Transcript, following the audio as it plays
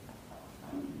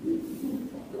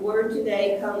word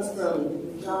today comes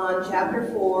from John chapter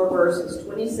 4, verses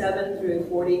 27 through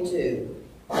 42.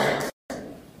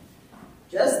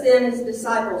 Just then his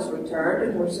disciples returned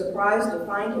and were surprised to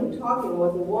find him talking with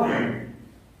a woman.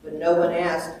 But no one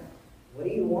asked, "What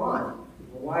do you want?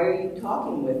 Or why are you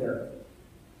talking with her?"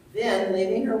 Then,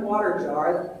 leaving her water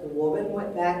jar, the woman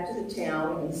went back to the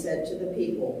town and said to the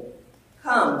people,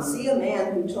 "Come, see a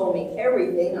man who told me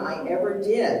everything I ever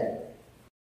did.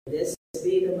 Could this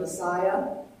be the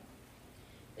Messiah?"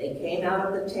 They came out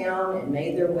of the town and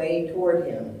made their way toward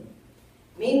him.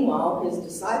 Meanwhile, his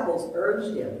disciples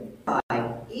urged him,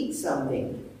 "Eat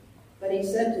something." But he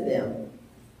said to them,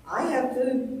 "I have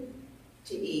food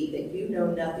to eat that you know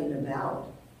nothing about."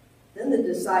 Then the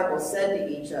disciples said to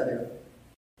each other,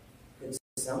 "Could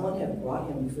someone have brought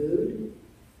him food?"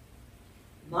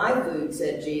 "My food,"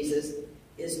 said Jesus,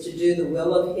 "is to do the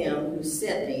will of him who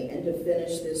sent me and to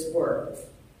finish this work.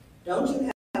 Don't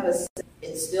you have a sense?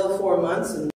 It's still 4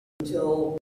 months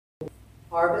until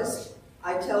harvest?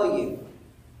 I tell you,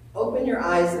 open your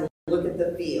eyes and look at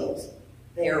the fields.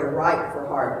 They are ripe for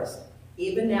harvest.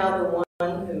 Even now the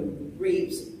one who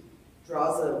reaps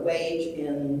draws a wage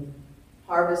and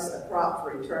harvests a crop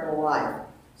for eternal life,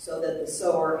 so that the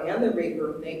sower and the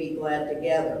reaper may be glad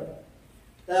together.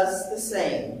 Thus the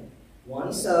saying,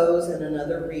 one sows and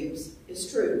another reaps, is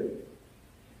true.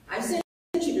 I sent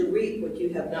you to reap what you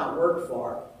have not worked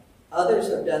for. Others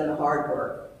have done the hard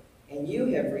work, and you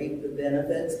have reaped the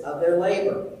benefits of their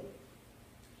labor."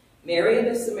 Mary and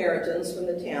the Samaritans from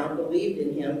the town believed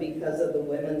in him because of the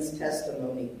women's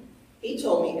testimony. "He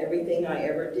told me everything I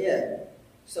ever did."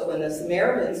 So when the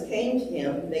Samaritans came to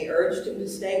him, they urged him to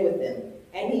stay with them,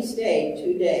 and he stayed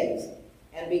 2 days.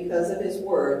 And because of his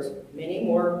words, many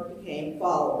more became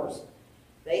followers.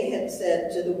 They had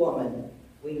said to the woman,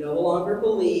 "We no longer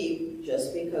believe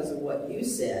just because of what you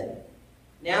said.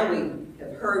 Now we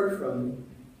have heard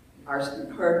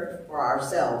for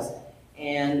ourselves,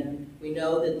 and we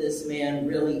know that this man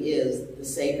really is the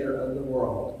Savior of the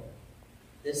world."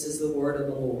 This is the word of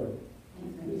the Lord.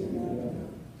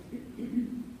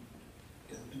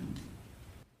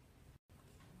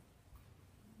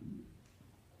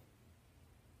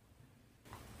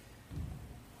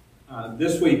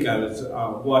 This week I was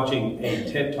watching a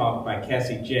TED Talk by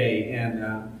Cassie Jaye,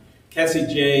 and Cassie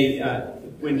Jaye,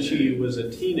 when she was a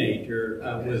teenager,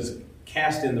 was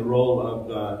cast in the role of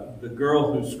the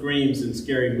girl who screams in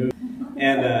scary movies.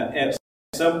 And at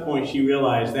some point she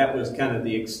realized that was kind of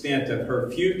the extent of her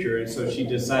future, and so she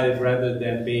decided rather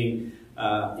than being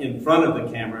in front of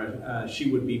the camera, she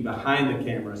would be behind the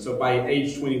camera. So by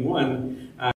age 21,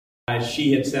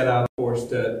 she had set out, of course,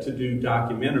 to do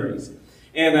documentaries.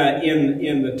 And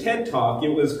in the TED Talk, it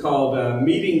was called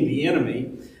Meeting the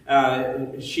Enemy.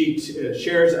 She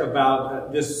shares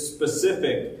about this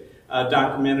specific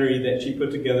documentary that she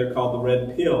put together called The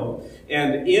Red Pill.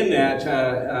 And in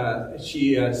that,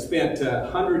 she spent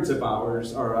hundreds of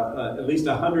hours, or at least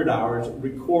 100 hours,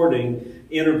 recording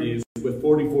interviews with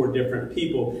 44 different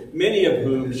people, many of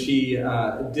whom she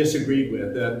disagreed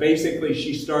with. Basically,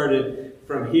 she started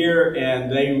from here and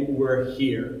they were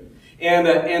here.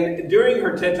 And during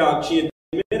her TED Talk, she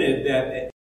admitted that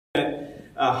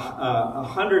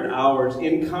 100 hours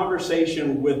in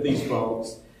conversation with these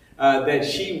folks, that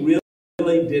she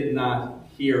really did not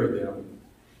hear them.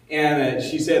 And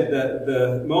she said that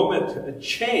the moment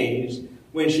changed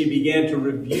when she began to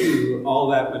review all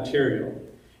that material.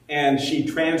 And she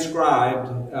transcribed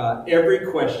every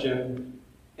question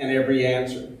and every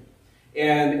answer.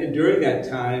 And during that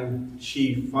time,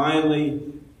 she finally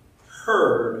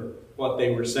heard what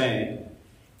they were saying.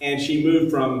 And she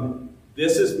moved from,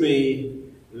 this is me,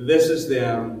 this is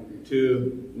them,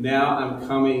 to now I'm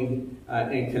coming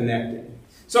and connecting.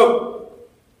 So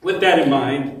with that in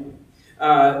mind,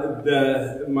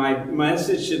 my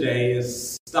message today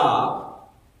is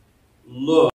stop,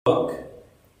 look,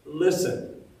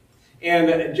 listen.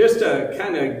 And just to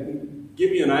kind of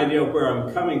give you an idea of where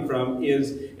I'm coming from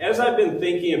is, as I've been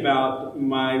thinking about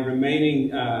my remaining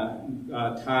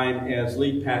time as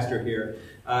lead pastor here,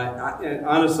 and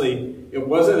honestly, it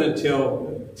wasn't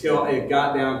until it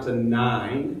got down to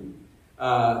 9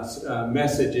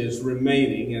 messages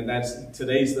remaining, and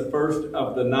today's the first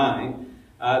of the 9,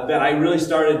 that I really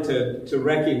started to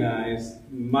recognize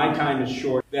my time is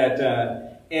short. That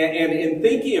and in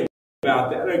thinking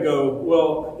about that, I go,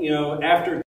 well, you know,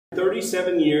 after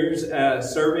 37 years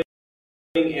serving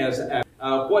as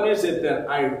what is it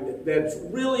that's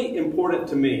really important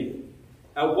to me?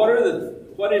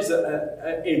 What is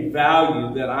a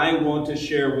value that I want to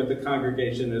share with the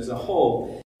congregation as a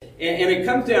whole? And it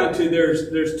comes down to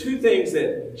there's two things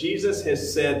that Jesus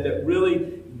has said that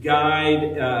really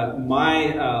guide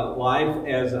my life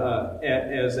as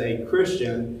a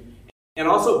Christian, and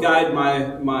also guide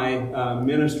my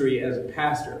ministry as a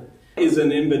pastor. Is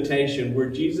an invitation where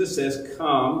Jesus says,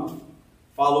 "Come,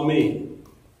 follow me,"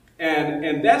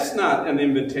 and that's not an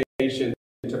invitation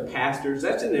to pastors.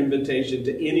 That's an invitation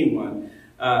to anyone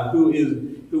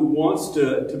who wants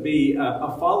to be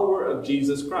a follower of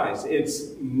Jesus Christ.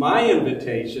 It's my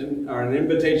invitation, or an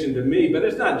invitation to me, but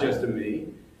it's not just to me.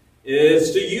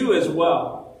 It's to you as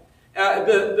well.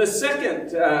 The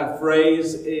second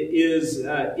phrase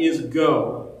is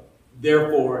go,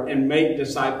 therefore, and make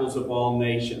disciples of all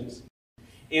nations.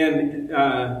 And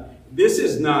this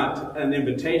is not an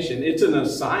invitation, it's an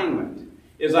assignment.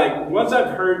 It's like, once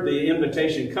I've heard the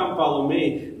invitation, come follow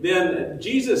me, then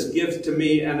Jesus gives to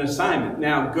me an assignment.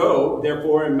 Now go,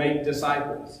 therefore, and make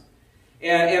disciples.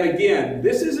 And again,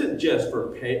 this isn't just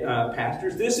for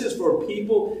pastors. This is for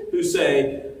people who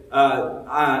say,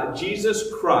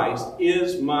 Jesus Christ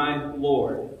is my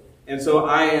Lord. And so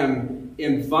I am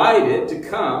invited to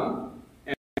come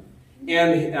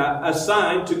and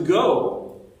assigned to go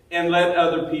and let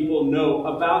other people know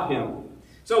about him.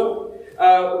 So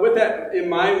with that in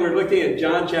mind, we're looking at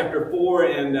John chapter 4,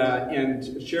 and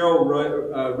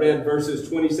Cheryl read verses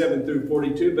 27 through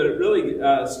 42, but it really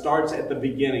starts at the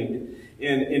beginning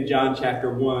in John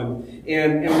chapter 1.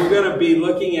 And we're going to be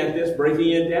looking at this,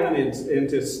 breaking it down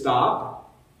into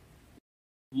stop,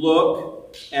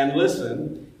 look, and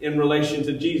listen in relation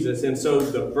to Jesus. And so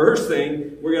the first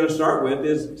thing we're going to start with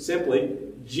is simply,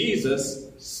 Jesus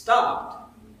stopped.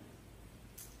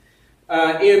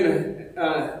 In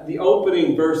the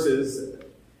opening verses,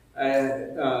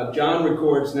 John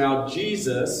records, now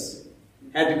Jesus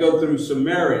had to go through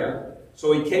Samaria,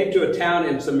 so he came to a town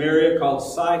in Samaria called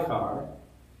Sychar,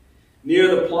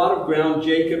 near the plot of ground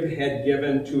Jacob had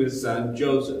given to his son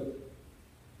Joseph.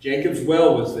 Jacob's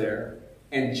well was there,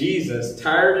 and Jesus,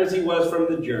 tired as he was from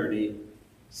the journey,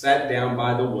 sat down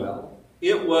by the well.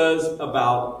 It was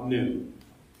about noon.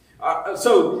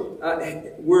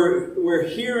 We're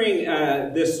hearing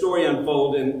this story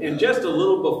unfold, and just a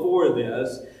little before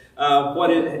this,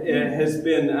 what it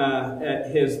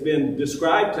has been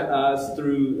described to us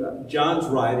through John's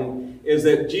writing is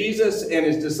that Jesus and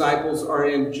his disciples are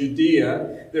in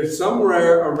Judea. They're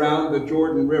somewhere around the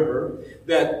Jordan River.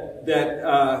 That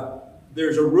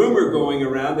there's a rumor going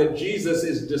around that Jesus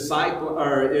is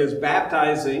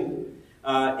baptizing.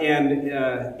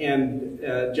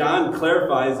 John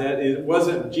clarifies that it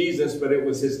wasn't Jesus, but it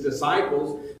was his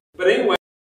disciples. But anyway,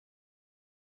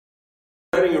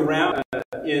 spreading around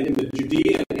in the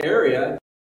Judean area,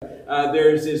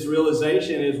 there's this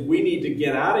realization is we need to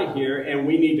get out of here and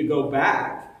we need to go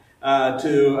back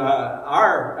to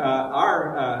our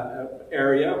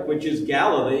area, which is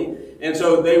Galilee. And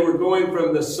so they were going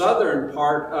from the southern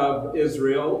part of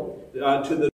Israel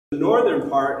to the northern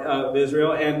part of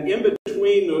Israel, and in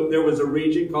between there was a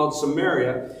region called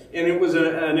Samaria, and it was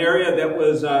an area that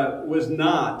was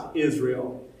not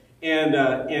Israel,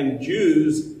 and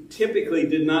Jews typically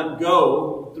did not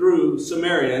go through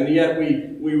Samaria, and yet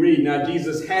we read now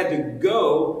Jesus had to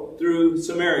go through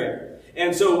Samaria,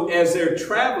 and so as they're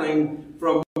traveling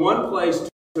from one place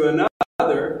to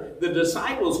another, the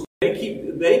disciples they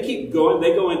keep going.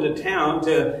 They go into town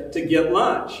to get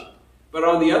lunch. But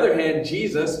on the other hand,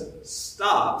 Jesus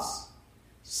stops,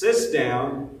 sits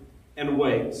down, and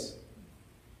waits.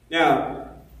 Now,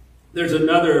 there's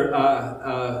another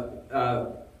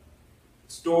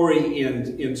story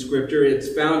in Scripture.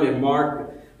 It's found in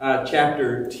Mark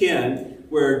chapter 10,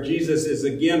 where Jesus is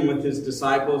again with his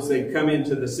disciples. They come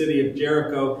into the city of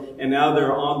Jericho, and now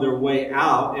they're on their way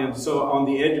out. And so on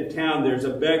the edge of town, there's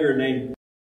a beggar named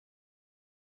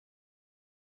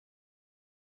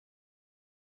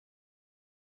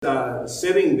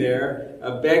sitting there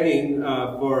begging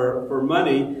for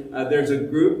money. There's a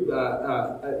group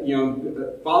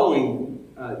following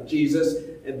Jesus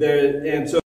there, and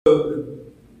so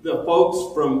the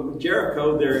folks from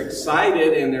Jericho, they're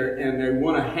excited and they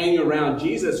want to hang around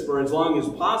Jesus for as long as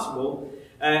possible.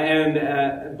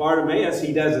 And Bartimaeus,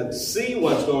 he doesn't see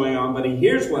what's going on, but he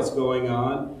hears what's going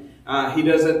on. He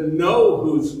doesn't know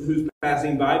who's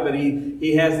passing by, but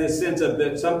he has this sense of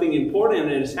that something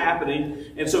important is happening.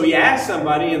 And so he asks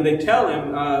somebody, and they tell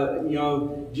him,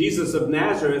 Jesus of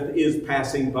Nazareth is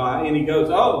passing by. And he goes,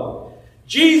 "Oh,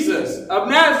 Jesus of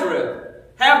Nazareth,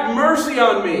 have mercy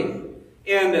on me."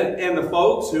 And the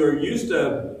folks who are used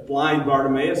to blind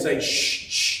Bartimaeus say,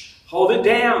 "Shh, hold it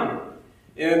down."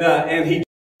 And he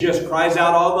just cries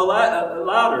out all the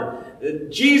louder,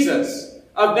 "Jesus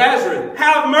of Nazareth,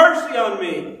 have mercy on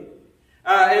me."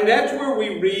 And that's where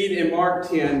we read in Mark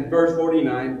 10, verse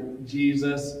 49,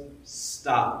 Jesus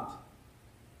stopped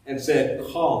and said,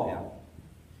 call him.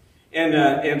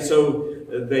 And so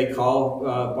they call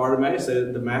Bartimaeus,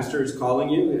 the master is calling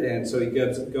you. And so he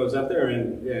goes up there,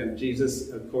 and Jesus,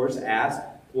 of course, asks,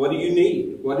 what do you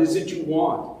need? What is it you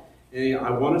want? And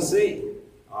I want to see.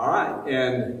 All right.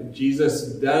 And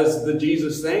Jesus does the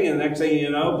Jesus thing, and the next thing you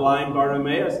know, blind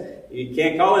Bartimaeus, you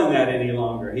can't call him that any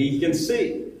longer. He can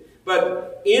see.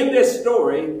 But in this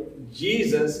story,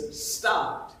 Jesus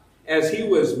stopped as he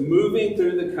was moving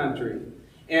through the country.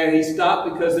 And he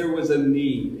stopped because there was a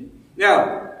need.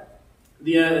 Now,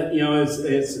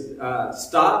 it's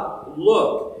stop,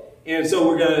 look. And so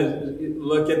we're going to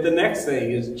look at the next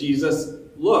thing is Jesus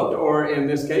looked, or in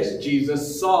this case,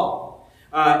 Jesus saw.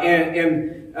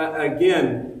 Again,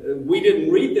 we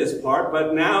didn't read this part,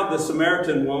 but now the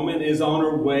Samaritan woman is on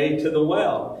her way to the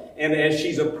well. And as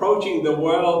she's approaching the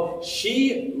well,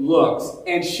 she looks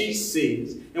and she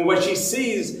sees. And what she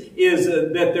sees is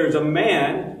that there's a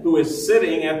man who is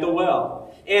sitting at the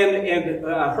well. And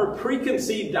her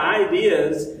preconceived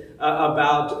ideas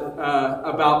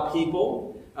about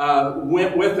people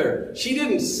went with her. She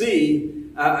didn't see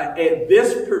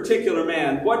this particular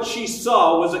man. What she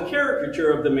saw was a caricature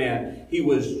of the man. He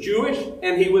was Jewish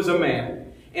and he was a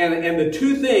man. And the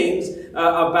two things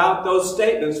about those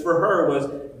statements for her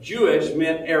was Jewish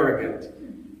meant arrogant.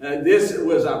 This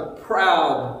was a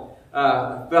proud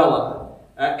fella.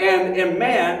 And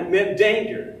man meant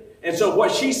danger. And so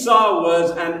what she saw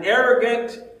was an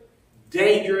arrogant,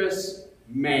 dangerous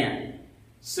man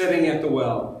sitting at the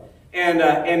well.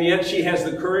 And yet she has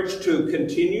the courage to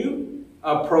continue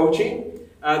approaching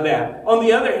that. On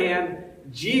the other hand,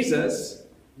 Jesus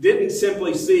didn't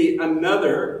simply see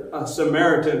another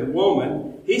Samaritan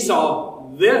woman. He saw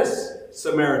this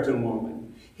Samaritan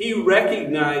woman. He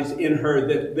recognized in her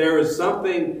that there is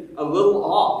something a little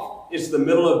off. It's the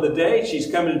middle of the day. She's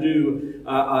coming to do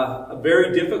a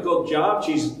very difficult job.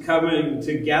 She's coming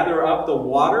to gather up the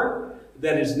water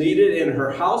that is needed in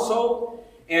her household.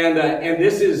 And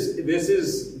this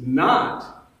is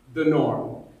not the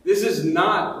norm. This is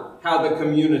not how the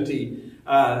community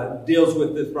deals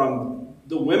with this problem.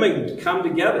 The women come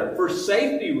together for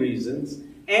safety reasons,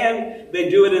 and they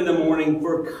do it in the morning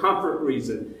for comfort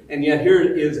reason. And yet here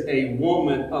is a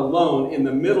woman alone in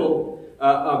the middle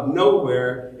of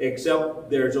nowhere, except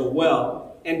there's a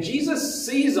well. And Jesus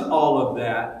sees all of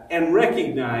that and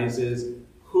recognizes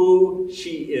who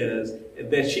she is,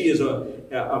 that she is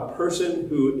a person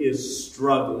who is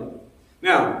struggling.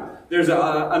 Now, there's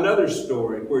another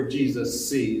story where Jesus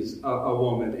sees a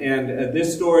woman. And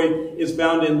this story is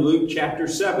found in Luke chapter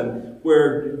 7,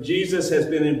 where Jesus has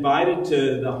been invited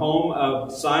to the home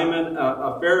of Simon,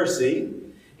 a Pharisee.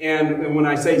 And when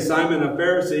I say Simon, a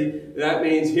Pharisee, that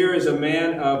means here is a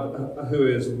man who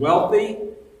is wealthy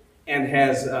and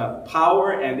has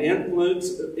power and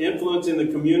influence in the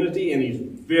community, and he's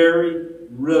very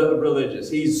religious.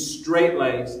 He's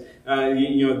straight-laced.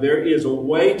 There is a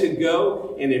way to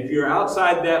go, and if you're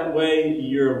outside that way,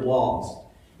 you're lost.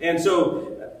 And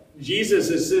so Jesus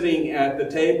is sitting at the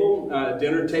table,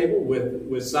 dinner table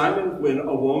with Simon, when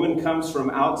a woman comes from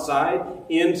outside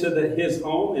into his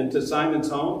home, into Simon's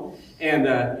home,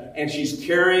 and she's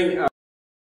carrying.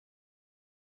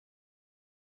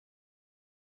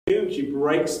 She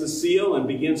breaks the seal and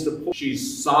begins to pour.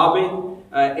 She's sobbing,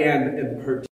 and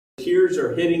her tears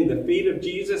are hitting the feet of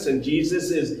Jesus, and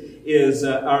Jesus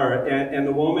and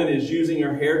the woman is using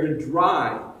her hair to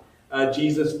dry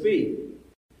Jesus' feet.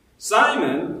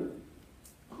 Simon,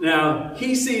 now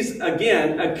he sees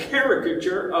again a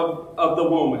caricature of the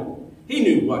woman. He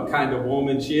knew what kind of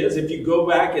woman she is. If you go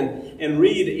back and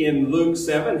read in Luke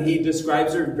 7, he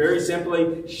describes her very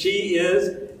simply. She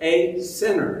is a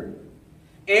sinner.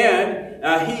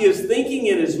 And he is thinking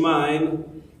in his mind,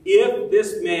 if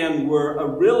this man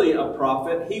were really a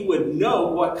prophet, he would know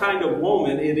what kind of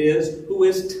woman it is who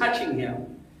is touching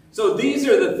him. So these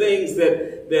are the things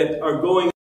that are going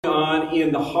on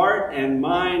in the heart and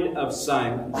mind of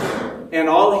Simon. And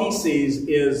all he sees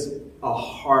is a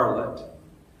harlot,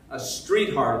 a street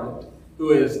harlot,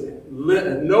 who is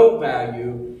no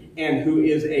value and who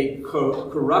is a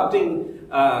corrupting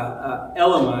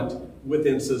element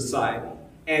within society.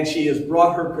 And she has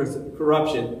brought her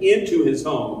corruption into his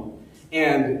home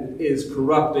and is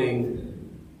corrupting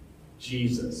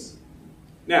Jesus.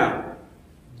 Now,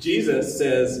 Jesus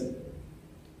says,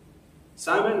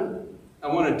 Simon, I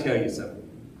want to tell you something.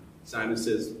 Simon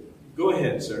says, go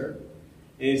ahead, sir.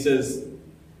 And he says,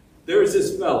 there is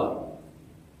this fellow,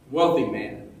 wealthy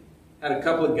man, had a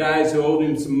couple of guys who owed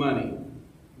him some money.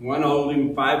 One owed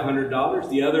him $500,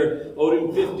 the other owed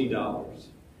him $50.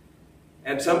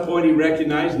 At some point he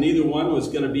recognized neither one was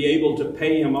going to be able to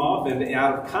pay him off, and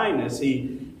out of kindness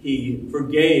he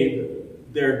forgave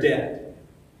their debt.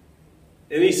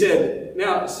 And he said,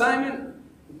 "Now, Simon,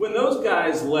 when those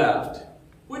guys left,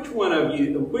 which one of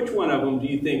them do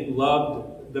you think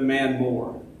loved the man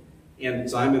more?" And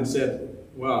Simon said,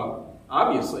 "Well,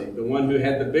 obviously, the one who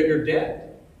had the bigger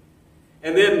debt."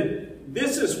 And then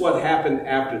this is what happened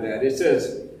after that. It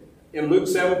says in Luke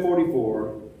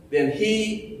 7:44, "Then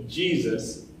he,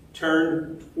 Jesus,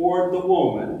 turned toward the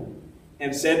woman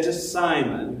and said to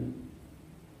Simon,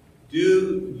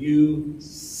 'Do you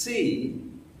see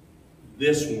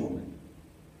this woman?'"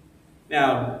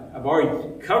 Now, I've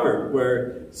already covered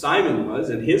where Simon was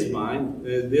in his mind.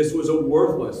 This was a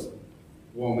worthless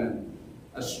woman,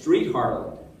 a street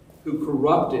harlot who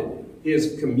corrupted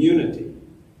his community.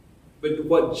 But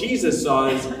what Jesus saw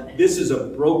is this is a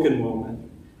broken woman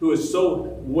who is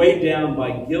so weighed down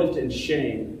by guilt and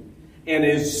shame and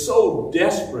is so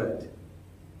desperate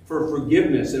for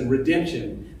forgiveness and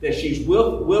redemption that she's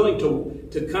willing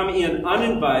to come in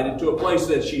uninvited to a place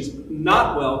that she's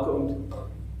not welcomed,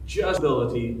 just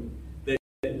ability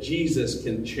that Jesus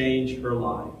can change her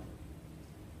life.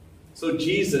 So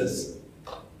Jesus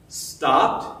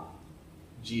stopped,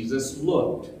 Jesus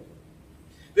looked.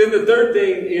 Then the third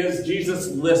thing is Jesus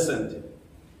listened.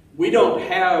 We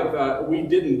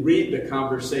didn't read the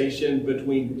conversation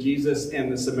between Jesus and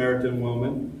the Samaritan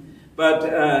woman. But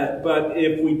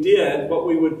if we did, what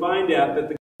we would find out that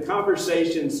the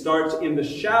conversation starts in the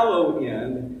shallow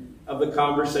end of the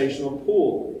conversational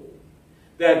pool.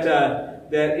 That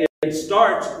it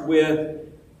starts with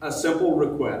a simple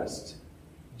request.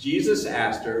 Jesus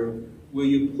asked her, "Will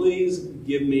you please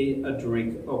give me a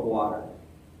drink of water?"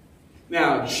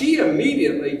 Now, she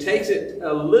immediately takes it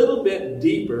a little bit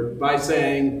deeper by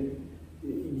saying,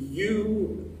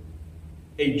 "You,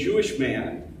 a Jewish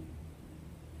man,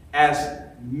 asked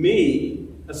me,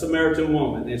 a Samaritan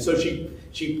woman." And so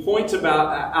she points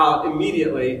out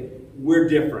immediately, we're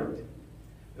different.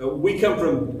 We come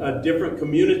from a different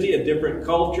community, a different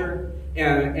culture.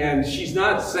 And she's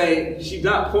not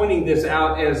pointing this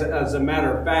out as a matter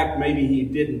of fact, maybe he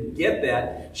didn't get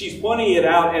that. She's pointing it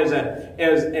out as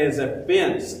a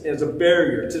fence, as a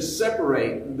barrier to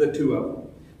separate the two of them.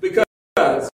 Because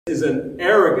he is an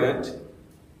arrogant,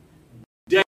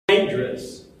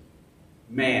 dangerous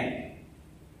man.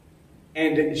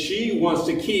 And she wants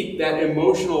to keep that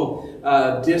emotional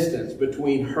distance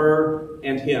between her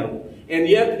and him. And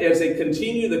yet, as they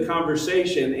continue the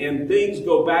conversation and things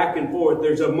go back and forth,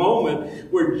 there's a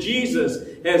moment where Jesus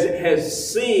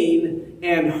has seen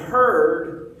and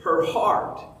heard her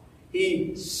heart.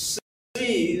 He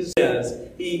sees,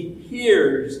 he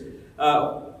hears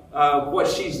what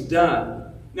she's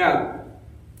done. Now,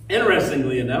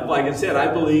 interestingly enough, like I said,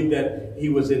 I believe that he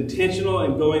was intentional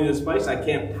in going to this place. I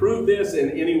can't prove this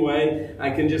in any way. I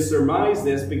can just surmise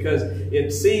this because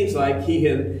it seems like he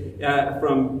had,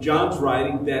 from John's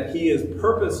writing, that he is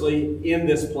purposely in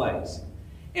this place.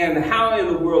 And how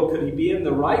in the world could he be in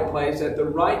the right place at the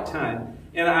right time?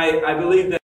 And I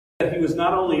believe that he was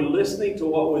not only listening to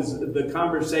what was the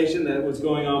conversation that was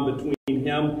going on between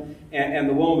him and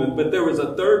the woman, but there was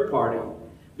a third party.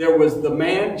 There was the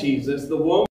man, Jesus, the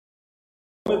woman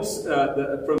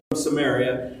from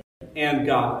Samaria, and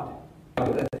God.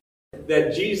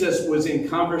 That Jesus was in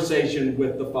conversation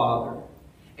with the Father.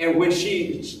 And when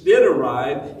she did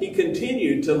arrive, he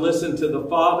continued to listen to the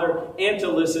Father and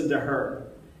to listen to her.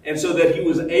 And so that he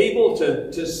was able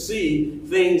to see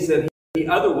things that he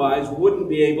otherwise wouldn't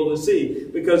be able to see.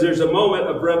 Because there's a moment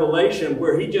of revelation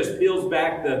where he just peels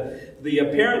back the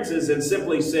appearances and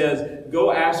simply says,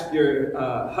 "Go ask your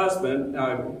husband,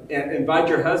 and invite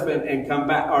your husband and come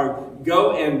back, or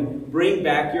go and bring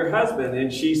back your husband."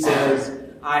 And she says,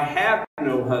 "I have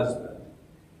no husband."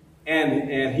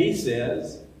 And he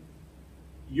says,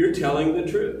 "You're telling the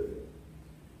truth.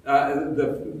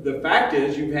 The fact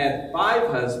is you've had 5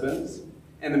 husbands,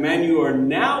 and the man you are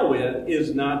now with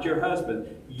is not your husband.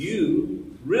 You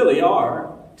really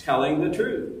are telling the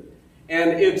truth."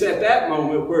 And it's at that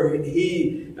moment where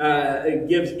he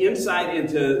gives insight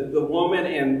into the woman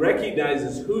and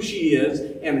recognizes who she is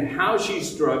and how she's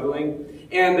struggling.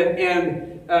 And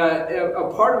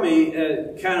a part of me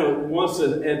kind of wants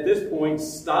to, at this point,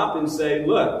 stop and say,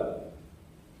 look,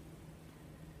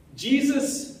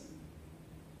 Jesus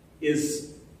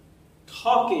is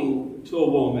talking to a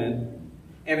woman,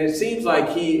 and it seems like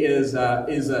he is a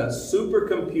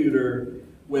supercomputer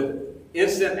with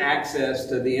instant access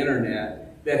to the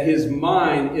internet, that his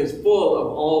mind is full of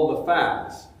all the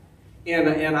facts. And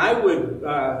I would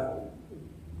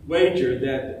wager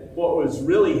that what was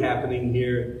really happening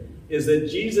here is that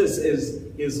Jesus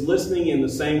is listening in the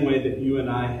same way that you and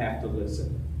I have to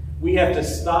listen. We have to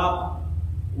stop,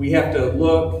 we have to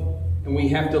look, and we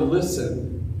have to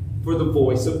listen for the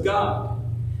voice of God.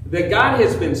 That God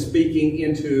has been speaking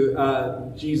into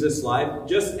Jesus' life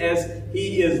just as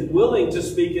he is willing to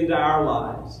speak into our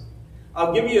lives.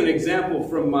 I'll give you an example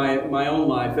from my own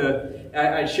life.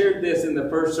 I shared this in the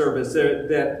first service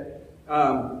that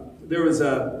there was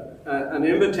an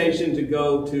invitation to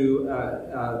go to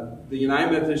the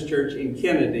United Methodist Church in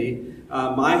Kennedy,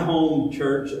 my home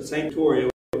church, St. Victoria.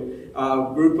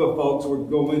 A group of folks were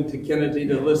going to Kennedy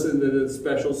to listen to the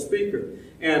special speaker.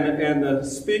 And the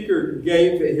speaker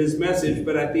gave his message,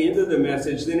 but at the end of the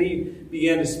message, then he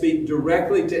began to speak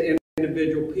directly to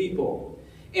individual people.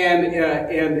 And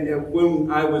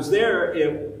when I was there,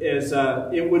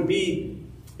 it would be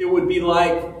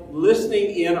like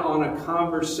listening in on a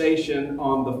conversation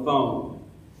on the phone.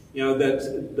 You know,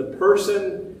 that the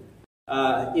person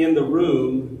in the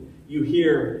room, you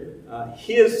hear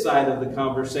his side of the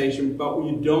conversation, but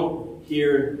you don't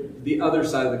hear the other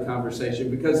side of the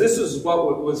conversation, because this is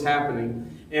what was happening.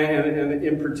 And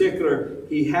in particular,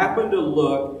 he happened to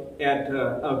look at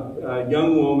a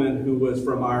young woman who was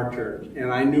from our church,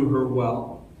 and I knew her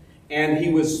well. And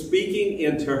he was speaking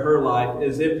into her life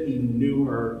as if he knew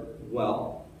her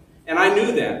well. And I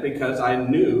knew that because I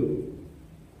knew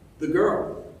the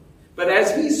girl. But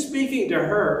as he's speaking to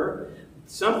her,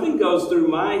 something goes through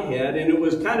my head, and it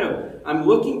was kind of, I'm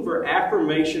looking for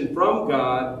affirmation from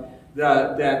God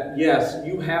that yes,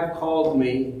 you have called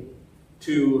me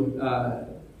to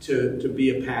be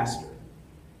a pastor.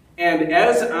 And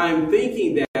as I'm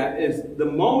thinking that, is the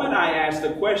moment I ask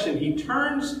the question, he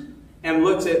turns and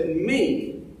looks at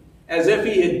me as if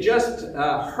he had just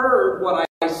heard what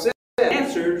I said,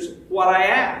 answers what I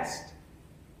asked.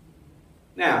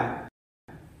 Now,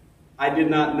 I did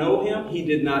not know him. He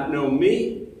did not know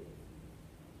me.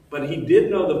 But he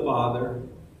did know the Father,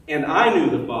 and I knew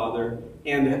the Father,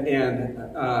 and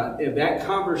that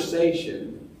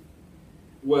conversation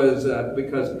was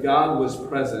because God was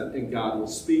present and God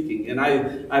was speaking. And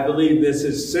I believe this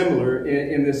is similar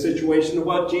in the situation of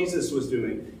what Jesus was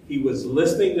doing. He was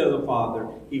listening to the Father,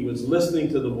 he was listening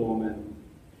to the woman,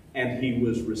 and he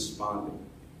was responding.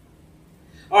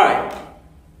 All right.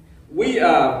 We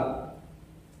have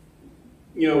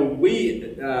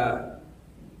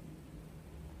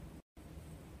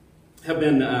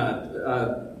been,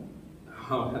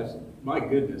 my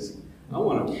goodness, I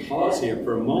want to pause here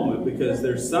for a moment, because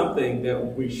there's something that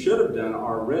we should have done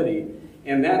already,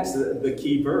 and that's the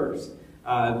key verse.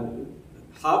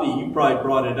 Javi, you probably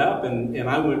brought it up, and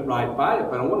I went right by it,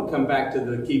 but I want to come back to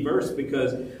the key verse,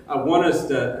 because I want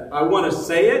to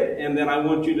say it, and then I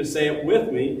want you to say it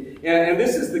with me. And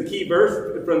this is the key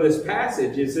verse from this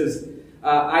passage. It says,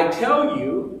 I tell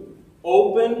you,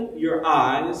 open your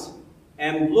eyes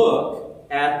and look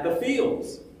at the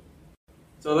fields.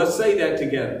 So let's say that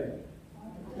together.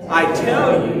 I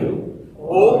tell you,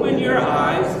 open your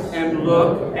eyes and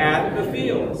look at the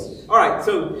fields. All right,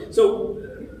 so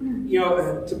you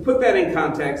know, to put that in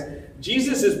context,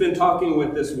 Jesus has been talking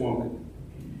with this woman,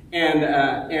 and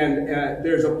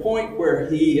there's a point where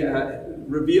he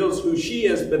reveals who she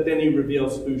is, but then he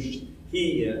reveals who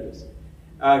he is.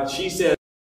 She says,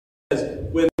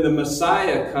 when the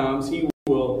Messiah comes, he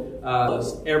will tell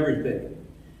us everything.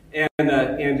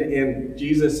 And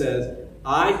Jesus says,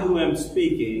 I who am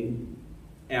speaking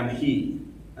am he.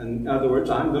 In other words,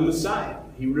 I'm the Messiah.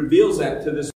 He reveals that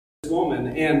to this woman,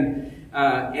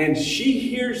 and she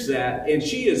hears that, and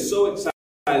she is so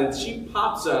excited. She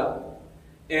pops up,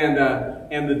 and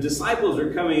the disciples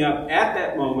are coming up at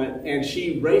that moment, and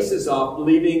she races off,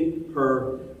 leaving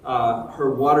her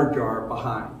water jar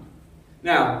behind.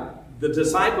 Now, the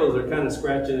disciples are kind of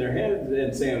scratching their heads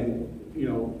and saying, you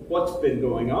know, what's been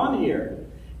going on here?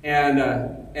 And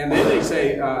then they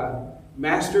say,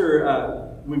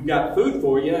 Master, we've got food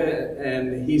for you.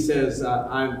 And he says,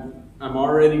 I'm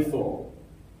already full.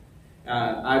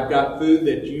 I've got food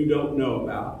that you don't know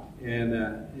about. And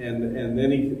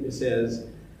then he says,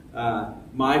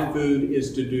 my food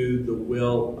is to do the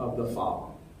will of the Father.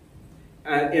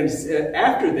 And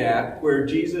after that, where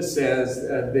Jesus says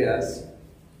this,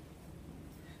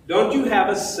 don't you have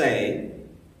a say?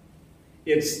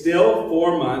 It's still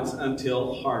 4 months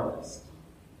until harvest.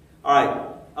 All right,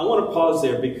 I want to pause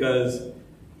there because,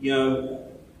 you know,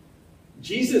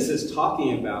 Jesus is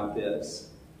talking about this,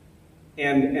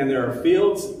 and there are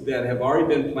fields that have already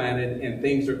been planted and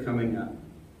things are coming up,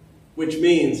 which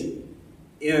means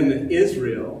in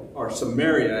Israel, or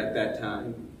Samaria at that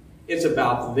time, it's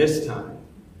about this time,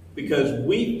 because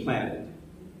wheat planted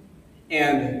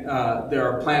and there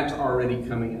are plants already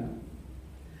coming up.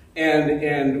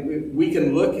 And we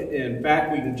can look, in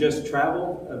fact, we can just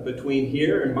travel between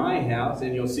here and my house,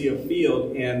 and you'll see a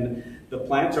field, and the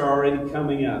plants are already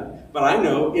coming up. But I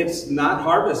know it's not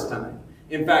harvest time.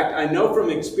 In fact, I know from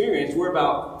experience we're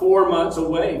about 4 months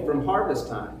away from harvest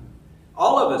time.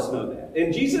 All of us know that.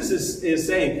 And Jesus is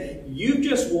saying, you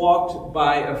just walked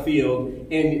by a field,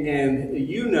 and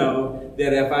you know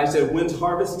that if I said, when's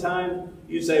harvest time?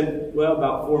 You say, well,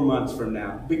 about 4 months from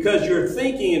now, because you're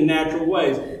thinking in natural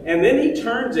ways. And then he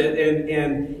turns it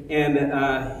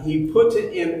and he puts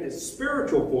it in a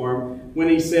spiritual form when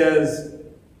he says,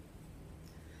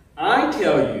 I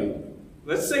tell you,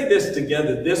 let's say this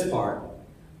together, this part.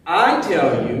 I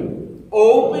tell you,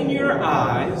 open your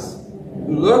eyes,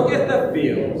 look at the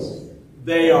fields.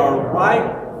 They are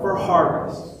ripe for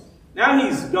harvest. Now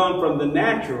he's gone from the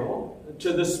natural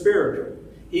to the spiritual.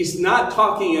 He's not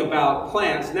talking about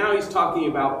plants. Now he's talking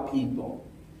about people.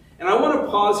 And I want to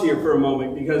pause here for a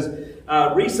moment because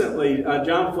recently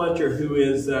John Fletcher, who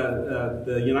is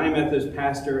the United Methodist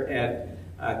pastor at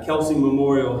Kelsey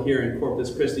Memorial here in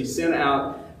Corpus Christi, sent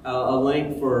out a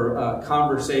link for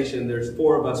conversation. There's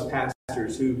 4 of us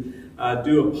pastors who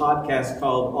do a podcast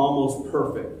called Almost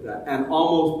Perfect, an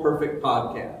Almost Perfect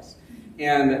podcast.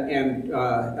 And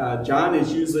John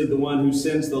is usually the one who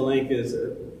sends the link as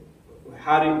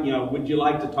would you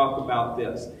like to talk about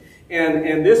this?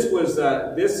 And this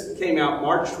came out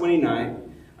March 29th,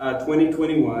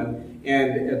 2021,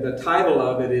 and the title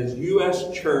of it is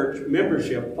U.S. Church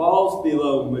Membership Falls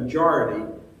Below Majority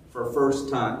for First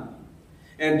Time.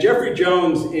 And Jeffrey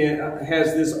Jones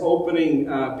has this opening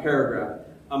paragraph.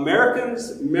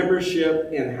 Americans'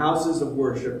 membership in houses of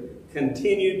worship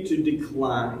continued to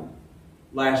decline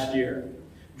last year,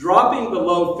 dropping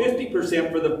below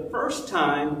 50% for the first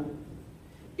time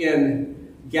in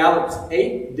Gallup's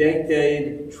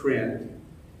 8-decade trend.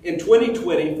 In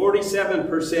 2020,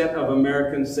 47% of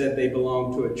Americans said they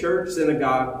belonged to a church,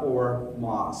 synagogue, or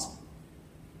mosque,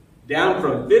 down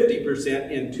from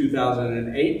 50% in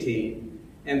 2018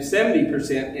 and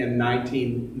 70% in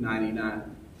 1999.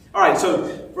 All right, so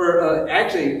for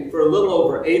a little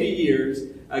over 80 years,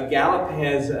 Gallup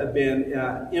has been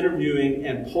interviewing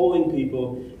and polling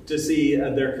people to see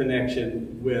their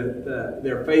connection with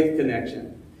their faith connection.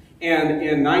 And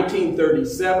in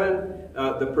 1937,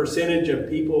 the percentage of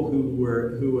people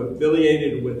who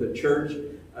affiliated with a church,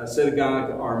 a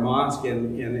synagogue, or mosque,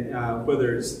 and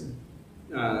whether it's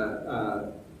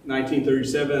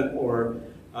 1937 or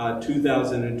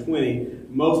 2020,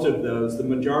 most of those, the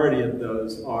majority of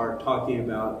those, are talking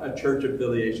about a church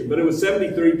affiliation. But it was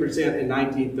 73% in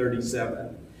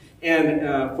 1937.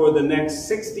 And for the next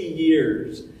 60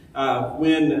 years,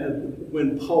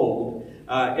 when polled,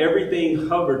 everything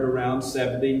hovered around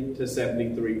 70 to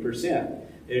 73%.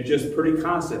 It's just pretty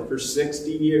constant for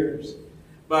 60 years.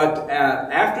 But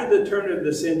after the turn of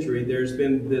the century, there's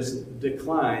been this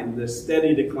decline, this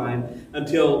steady decline,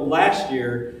 until last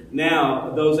year.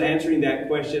 Now, those answering that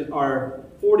question are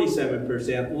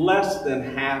 47%. Less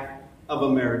than half of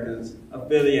Americans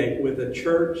affiliate with a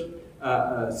church,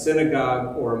 a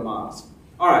synagogue, or a mosque.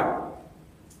 All right.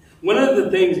 One of the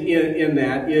things in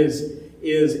that is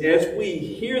as we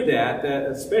hear that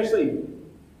especially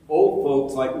old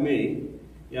folks like me,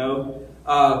 we're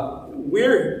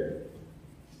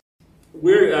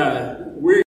in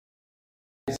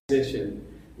a position.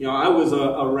 I was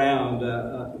around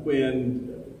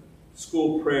when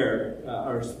school prayer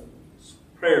or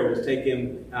prayer was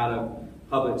taken out of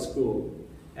public school.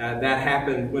 That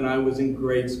happened when I was in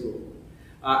grade school.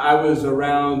 I was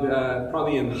around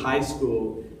probably in high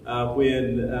school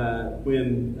when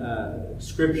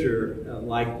scripture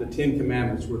like the Ten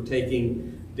Commandments were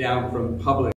taken down from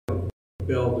public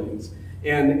buildings,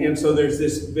 and so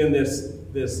there's been this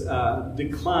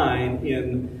decline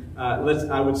in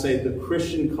I would say the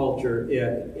Christian culture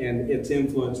and its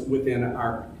influence within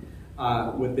our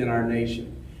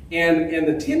nation, and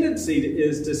the tendency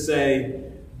is to say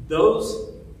those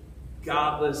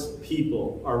godless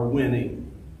people are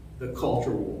winning the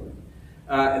culture war.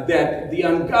 That the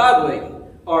ungodly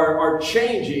are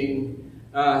changing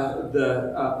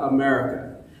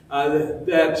America.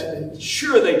 That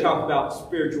sure they talk about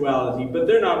spirituality, but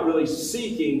they're not really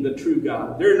seeking the true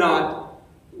God. They're not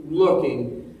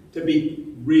looking to be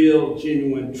real,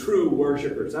 genuine, true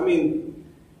worshipers. I mean,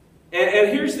 and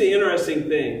here's the interesting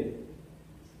thing.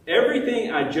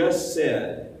 Everything I just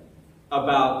said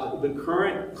about the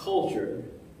current culture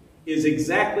is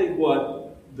exactly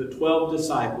what the 12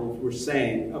 disciples were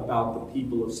saying about the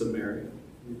people of Samaria.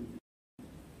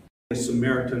 The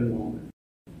Samaritan woman.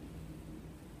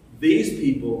 These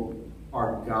people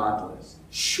are godless.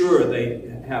 Sure, they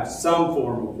have some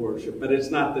form of worship, but it's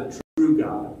not the true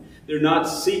God. They're not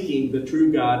seeking the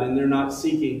true God, and they're not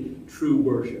seeking true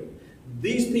worship.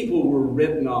 These people were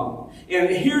written off. And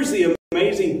here's the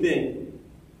amazing thing.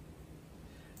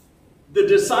 The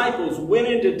disciples went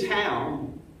into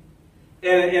town,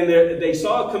 and they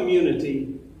saw a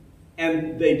community,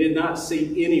 and they did not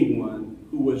see anyone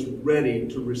who was ready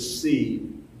to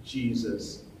receive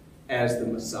Jesus as the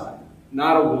Messiah.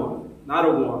 Not a one. Not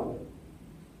a one.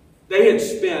 They had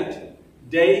spent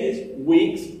days,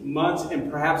 weeks, months,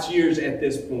 and perhaps years at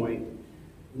this point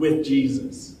with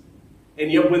Jesus.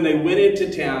 And yet when they went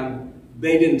into town,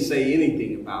 they didn't say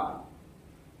anything about it.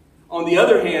 On the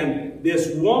other hand,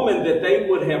 this woman that they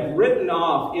would have written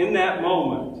off in that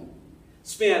moment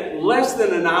spent less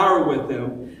than an hour with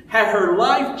them, had her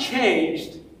life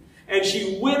changed, and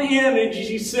she went in and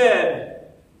she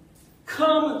said,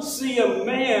 "Come see a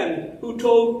man who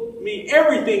told me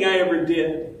everything I ever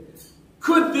did.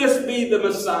 Could this be the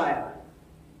Messiah?"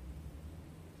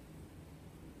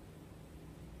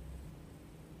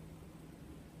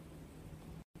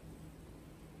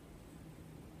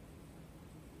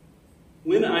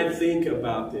 When I think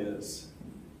about this,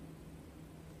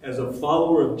 as a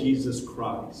follower of Jesus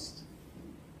Christ,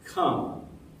 come,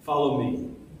 follow me.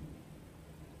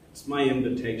 It's my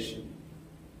invitation.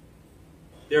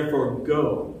 Therefore,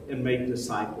 go and make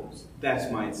disciples. That's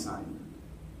my assignment.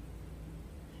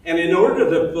 And in order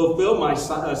to fulfill my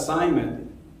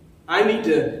assignment, I need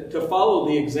to follow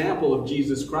the example of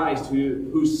Jesus Christ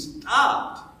who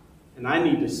stopped, and I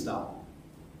need to stop.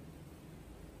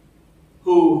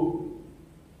 Who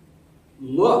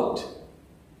looked,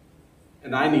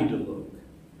 and I need to look.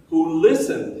 Who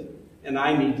listened, and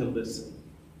I need to listen.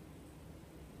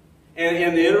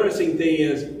 And the interesting thing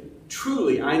is,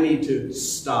 truly, I need to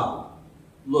stop,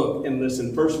 look, and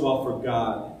listen. First of all, for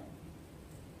God.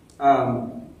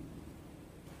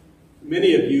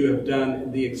 Many of you have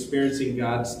done the Experiencing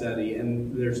God study,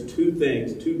 and there's two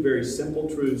very simple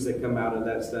truths that come out of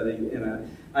that study. And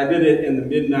I did it in the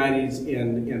mid-90s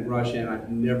in Russia, and I've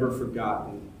never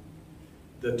forgotten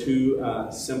the two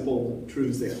simple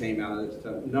truths that came out of this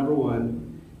study. Number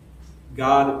one,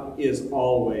 God is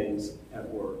always at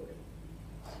work.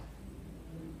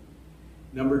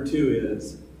 Number two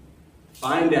is,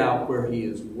 find out where he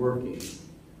is working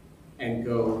and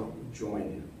go join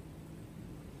him.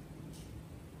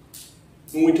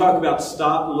 When we talk about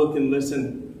stop, look, and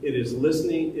listen, it is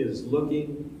listening, it is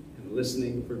looking and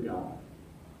listening for God.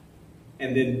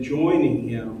 And then joining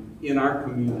him in our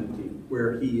community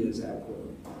where he is at work.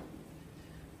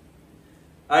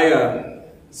 I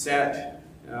sat,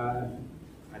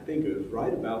 I think it was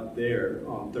right about there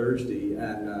on Thursday,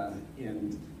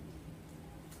 and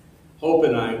Hope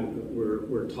and I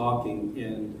were talking,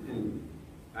 and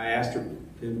I asked her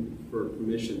for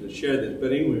permission to share this.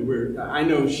 But anyway, I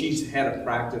know she's had a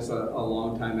practice a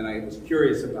long time, and I was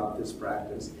curious about this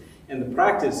practice. And the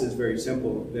practice is very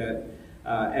simple, that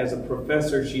as a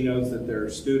professor, she knows that there are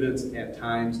students at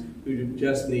times who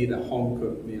just need a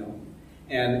home-cooked meal.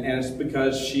 And it's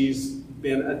because she's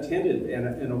been attentive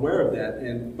and aware of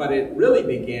that. But it really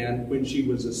began when she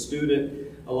was a student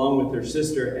along with her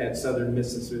sister at Southern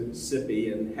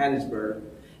Mississippi in Hattiesburg.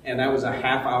 And that was a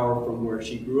half hour from where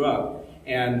she grew up.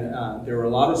 And there were a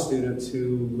lot of students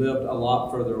who lived a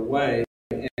lot further away.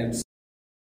 And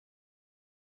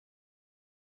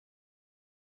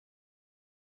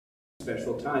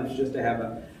special times just to have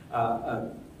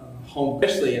a home,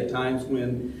 especially at times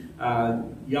when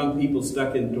young people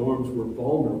stuck in dorms were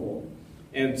vulnerable.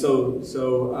 And so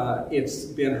it's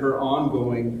been her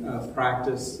ongoing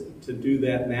practice to do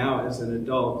that now as an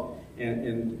adult,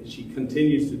 and she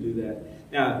continues to do that.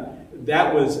 Now,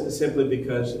 that was simply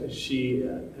because she,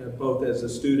 both as a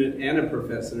student and a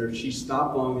professor, she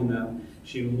stopped long enough,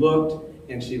 she looked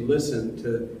and she listened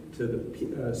to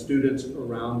the students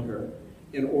around her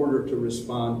in order to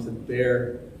respond to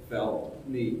their felt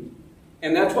need.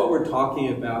 And that's what we're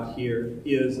talking about here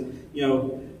is,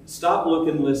 stop, look,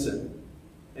 and listen,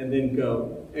 and then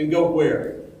go. And go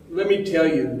where? Let me tell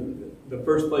you the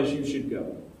first place you should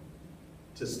go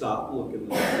to stop, look, and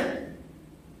listen.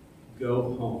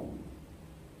 Go home.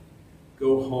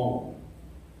 Go home.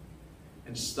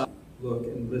 And stop, look,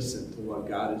 and listen to what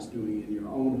God is doing in your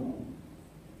own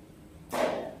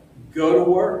home. Go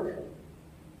to work.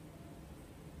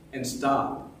 And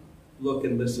stop, look,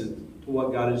 and listen to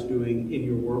what God is doing in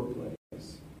your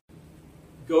workplace.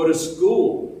 Go to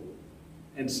school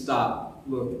and stop,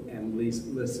 look, and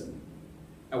listen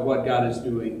at what God is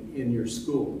doing in your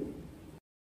school.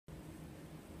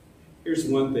 Here's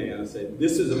one thing I say.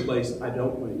 This is a place I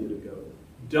don't want you to go.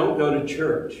 Don't go to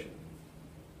church.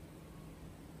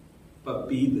 but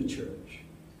be the church.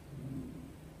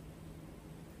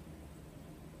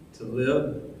 To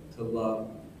live, to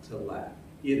love, to laugh.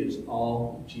 It is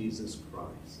all Jesus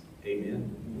Christ.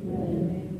 Amen. Amen.